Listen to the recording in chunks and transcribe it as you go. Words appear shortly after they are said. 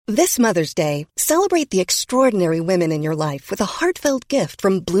This Mother's Day, celebrate the extraordinary women in your life with a heartfelt gift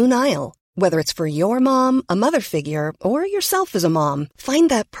from Blue Nile. Whether it's for your mom, a mother figure, or yourself as a mom, find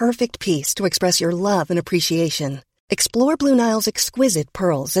that perfect piece to express your love and appreciation. Explore Blue Nile's exquisite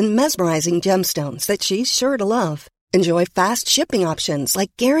pearls and mesmerizing gemstones that she's sure to love. Enjoy fast shipping options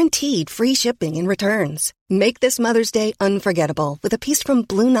like guaranteed free shipping and returns. Make this Mother's Day unforgettable with a piece from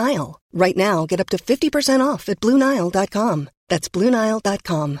Blue Nile. Right now, get up to 50% off at BlueNile.com. That's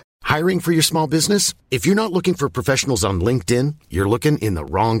BlueNile.com. Hiring for your small business? If you're not looking for professionals on LinkedIn, you're looking in the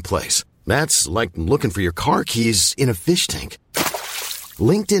wrong place. That's like looking for your car keys in a fish tank.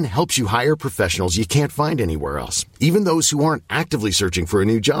 LinkedIn helps you hire professionals you can't find anywhere else, even those who aren't actively searching for a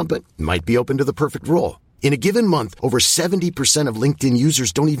new job but might be open to the perfect role. In a given month, over 70% of LinkedIn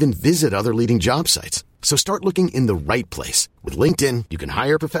users don't even visit other leading job sites. So start looking in the right place. With LinkedIn, you can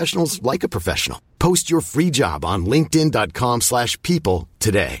hire professionals like a professional. Post your free job on linkedin.com/people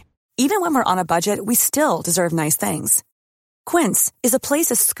today. Even when we're on a budget, we still deserve nice things. Quince is a place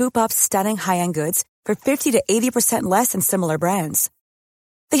to scoop up stunning high-end goods for 50 to 80% less than similar brands.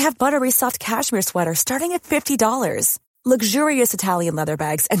 They have buttery soft cashmere sweaters starting at $50, luxurious Italian leather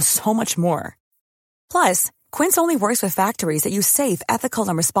bags, and so much more. Plus, Quince only works with factories that use safe, ethical,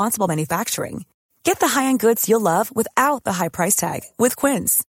 and responsible manufacturing. Get the high-end goods you'll love without the high price tag with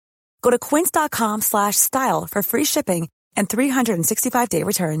Quince. Go to quince.com/style for free shipping and 365-day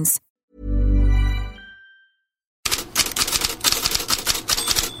returns.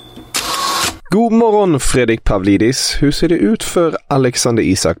 God morgon Fredrik Pavlidis. Hur ser det ut för Alexander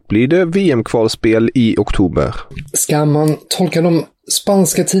Isak? Blir det VM-kvalspel i oktober? Ska man tolka de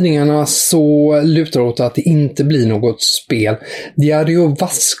spanska tidningarna så lutar det åt att det inte blir något spel. Diario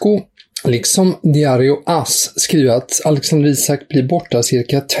Vasco, liksom Diario AS, skriver att Alexander Isak blir borta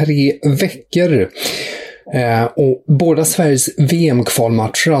cirka 3 veckor. Och båda Sveriges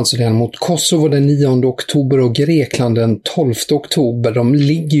VM-kvalmatcher, alltså den mot Kosovo den 9 oktober och Grekland den 12 oktober, de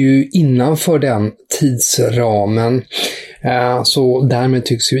ligger ju innanför den tidsramen. Så därmed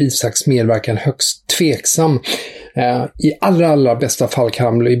tycks ju Isaks medverkan högst tveksam. I allra bästa fall kan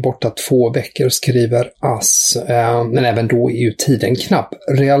han bli borta 2 veckor, skriver AS. Men även då är ju tiden knapp.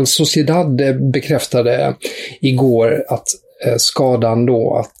 Real Sociedad bekräftade igår att skadan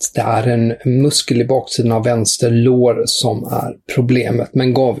då, att det är en muskel i baksidan av vänster lår som är problemet,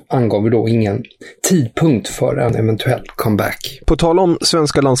 men angav då ingen tidpunkt för en eventuell comeback. På tal om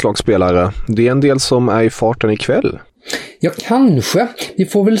svenska landslagsspelare, det är en del som är i farten ikväll. Ja, kanske. Vi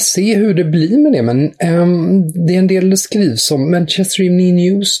får väl se hur det blir med det, men det är en del det skrivs om. Manchester Evening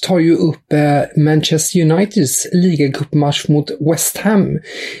News tar ju upp Manchester Uniteds ligacupmatch mot West Ham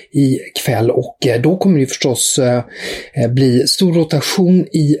i kväll, och då kommer det förstås bli stor rotation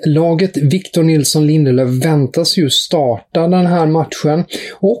i laget. Victor Nilsson Lindelöf väntas ju starta den här matchen,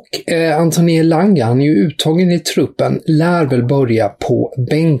 och Anthony Elanga, han är ju uttagen i truppen, lär väl börja på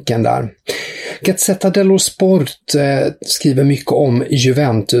bänken där. Gazzetta dello Sport skriver mycket om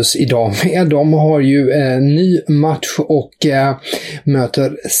Juventus idag. De har ju en ny match och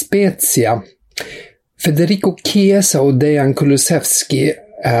möter Spezia. Federico Chiesa och Dejan Kulusevski,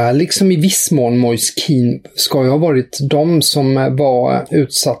 liksom i viss mån Moise Kean, ska ju ha varit de som var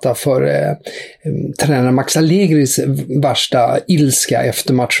utsatta för tränare Max Allegris värsta ilska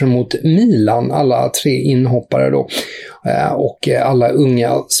efter matchen mot Milan. Alla 3 inhoppare då, och alla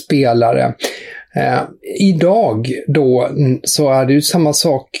unga spelare. Idag då så är det ju samma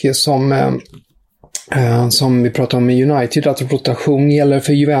sak som vi pratar om med United, att rotation gäller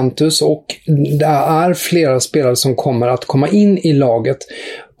för Juventus, och det är flera spelare som kommer att komma in i laget,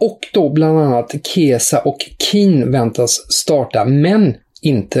 och då bland annat Chiesa och Kean väntas starta, men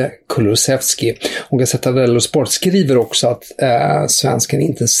inte Kulusevski. Och Gazzetta dello Sport skriver också att svensken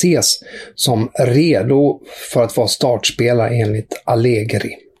inte ses som redo för att vara startspelare enligt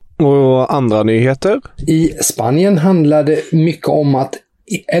Allegri. Och andra nyheter? I Spanien handlar det mycket om att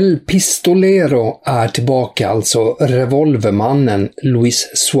El Pistolero är tillbaka, alltså revolvermannen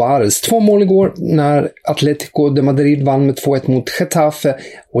Luis Suarez. 2 mål igår när Atlético de Madrid vann med 2-1 mot Getafe,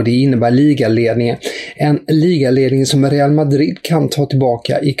 och det innebär ligaledningen. En ligaledning som Real Madrid kan ta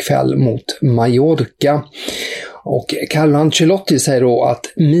tillbaka ikväll mot Mallorca. Och Carlo Ancelotti säger då att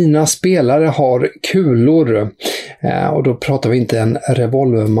mina spelare har kulor, och då pratar vi inte en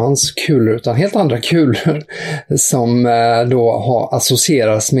revolvermans kulor utan helt andra kulor som då har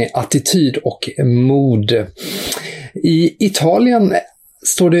associerats med attityd och mod. I Italien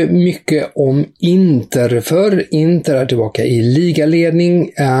står det mycket om Inter, för Inter är tillbaka i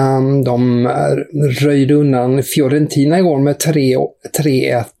ligaledning. De röjde undan Fiorentina igår med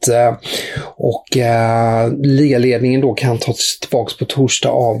 3-1 och ligaledningen då kan tas tillbaka på torsdag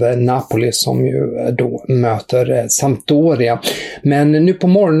av Napoli som ju då möter Sampdoria. Men nu på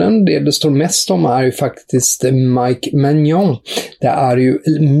morgonen, det står mest om är ju faktiskt Mike Maignan. Det är ju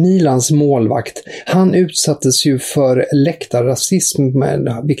Milans målvakt. Han utsattes ju för läktarrasism,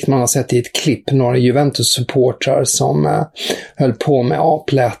 vilket man har sett i ett klipp, några Juventus-supportrar som höll på med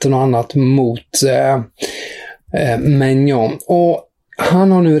apläten och annat mot Maignan. Och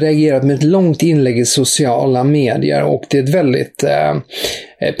han har nu reagerat med ett långt inlägg i sociala medier och det är ett väldigt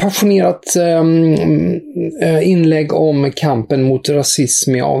passionerat inlägg om kampen mot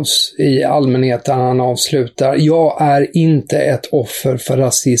rasism i allmänhet. Han avslutar: jag är inte ett offer för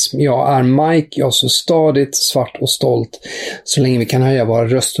rasism. Jag är Mike, jag är så stadigt, svart och stolt. Så länge vi kan höja våra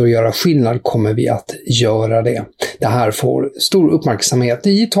röster och göra skillnad kommer vi att göra det. Det här får stor uppmärksamhet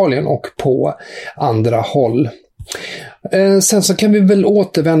i Italien och på andra håll. Sen så kan vi väl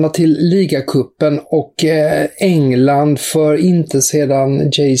återvända till ligacupen och England, för inte sedan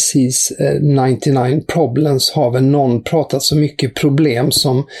JC's 99 Problems har väl någon pratat så mycket problem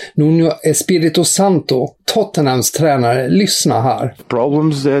som Nuno Espirito Santo, Tottenhams tränare. Lyssna här.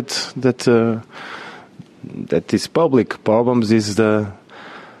 Problems that is public. Problems is the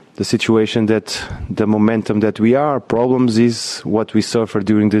situation, that the momentum that we are. Problems is what we suffer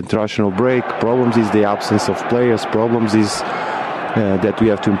during the international break. Problems is the absence of players. Problems is that we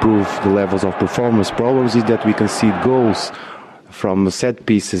have to improve the levels of performance. Problems is that we concede goals from set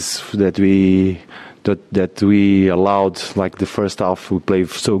pieces that we allowed, like the first half we played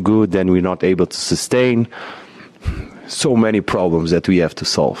so good, then we're not able to sustain. So many problems that we have to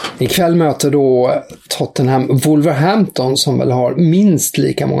solve. Ikväll möter då Tottenham Wolverhampton som väl har minst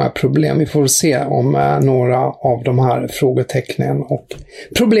lika många problem. Vi får se om några av de här frågetecknen och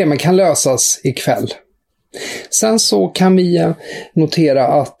problemen kan lösas ikväll. Sen så kan vi notera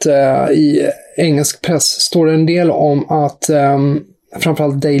att i engelsk press står en del om att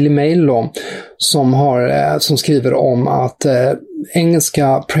framförallt Daily Mail då, som skriver om att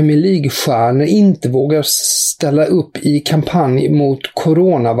engelska Premier League-stjärnor inte vågar ställa upp i kampanj mot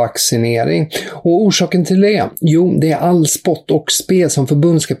coronavaccinering. Och orsaken till det? Jo, det är all spott och spe som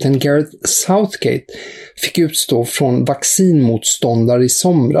förbundskapten Gareth Southgate fick utstå från vaccinmotståndare i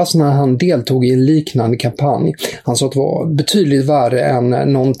somras när han deltog i en liknande kampanj. Han sa att det var betydligt värre än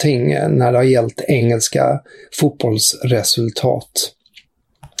någonting när det har gällt engelska fotbollsresultat.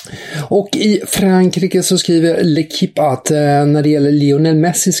 Och i Frankrike så skriver L'Equipe att när det gäller Lionel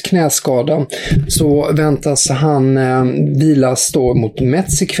Messis knäskada så väntas han vilas då mot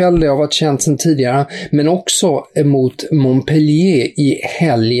Metz ikväll. Det har varit känt sedan tidigare, men också mot Montpellier i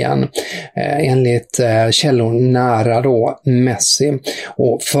helgen enligt källor nära då Messi.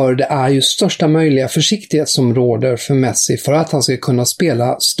 Och för det är ju största möjliga försiktighet som råder för Messi för att han ska kunna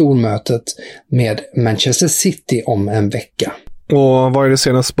spela stormötet med Manchester City om en vecka. Och vad är det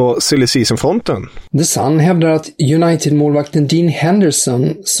senast på silly season-fronten? The Sun hävdar att United-målvakten Dean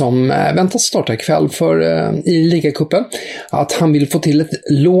Henderson, som väntas starta ikväll i ligacupen, att han vill få till ett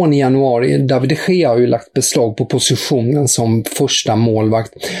lån i januari. David de Gea har ju lagt beslag på positionen som första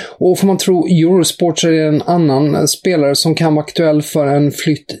målvakt. Och får man tro Eurosport så är det en annan spelare som kan vara aktuell för en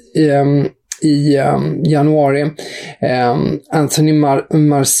flytt i januari. Anthony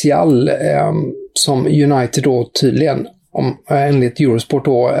Martial, som United då tydligen enligt Eurosport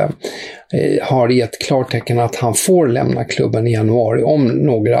då har gett klartecken att han får lämna klubben i januari om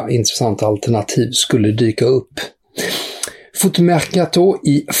några intressanta alternativ skulle dyka upp. Fotomercato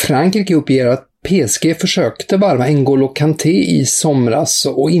i Frankrike uppger att PSG försökte varva N'Golo Kanté i somras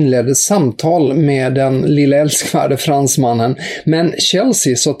och inledde samtal med den lilla älskvärde fransmannen, men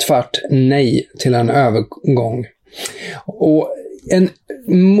Chelsea sa tvärt nej till en övergång. Och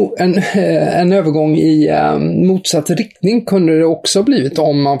en övergång i motsatt riktning kunde det också blivit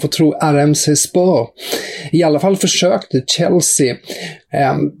om man får tro RMC Sport. I alla fall försökte Chelsea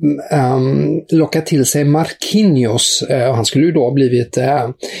locka till sig Marquinhos. Han skulle ju då ha blivit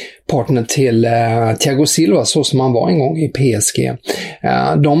partner till Thiago Silva så som han var en gång i PSG.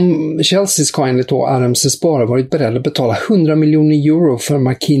 Chelsea ska enligt då RMC Sport varit beredda att betala 100 miljoner euro för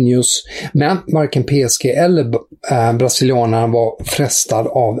Marquinhos, men varken PSG eller brasilianerna var frestad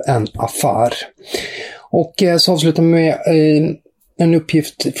av en affär. Och så avslutar vi med en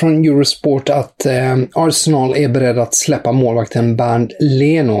uppgift från Eurosport att Arsenal är beredd att släppa målvakten Bernd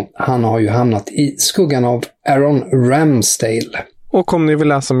Leno. Han har ju hamnat i skuggan av Aaron Ramsdale. Och om ni vill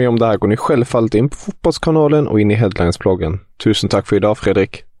läsa mer om det här går ni självfallet in på Fotbollskanalen och in i Headlines-bloggen. Tusen tack för idag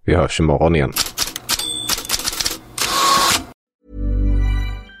Fredrik. Vi hörs imorgon igen.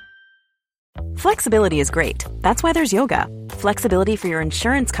 Flexibility is great. That's why there's yoga. Flexibility for your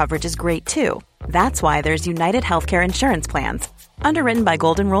insurance coverage is great too. That's why there's United Healthcare Insurance Plans. Underwritten by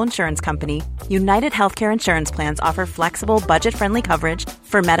Golden Rule Insurance Company, United Healthcare Insurance Plans offer flexible, budget-friendly coverage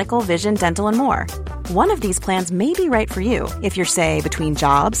for medical, vision, dental, and more. One of these plans may be right for you if you're, say, between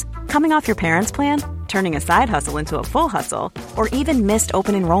jobs, coming off your parents' plan, turning a side hustle into a full hustle, or even missed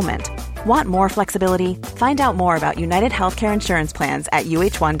open enrollment. Want more flexibility? Find out more about United Healthcare Insurance Plans at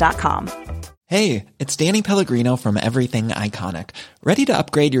uh1.com. Hey, it's Danny Pellegrino from Everything Iconic. Ready to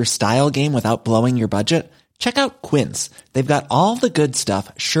upgrade your style game without blowing your budget? Check out Quince. They've got all the good stuff,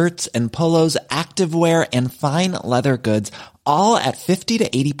 shirts and polos, activewear, and fine leather goods, all at 50 to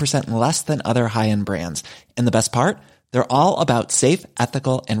 80% less than other high-end brands. And the best part? They're all about safe,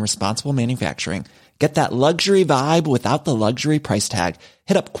 ethical, and responsible manufacturing. Get that luxury vibe without the luxury price tag.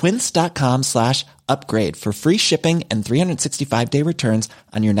 Hit up quince.com/upgrade for free shipping and 365-day returns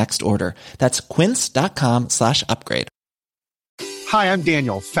on your next order. That's quince.com/upgrade. Hi, I'm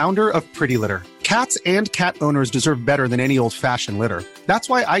Daniel, founder of Pretty Litter. Cats and cat owners deserve better than any old-fashioned litter. That's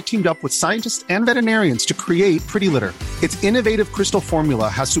why I teamed up with scientists and veterinarians to create Pretty Litter. Its innovative crystal formula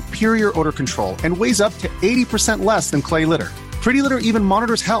has superior odor control and weighs up to 80% less than clay litter. Pretty Litter even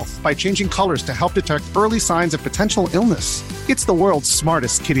monitors health by changing colors to help detect early signs of potential illness. It's the world's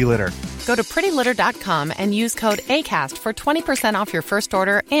smartest kitty litter. Go to prettylitter.com and use code ACAST for 20% off your first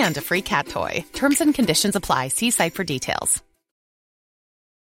order and a free cat toy. Terms and conditions apply. See site for details.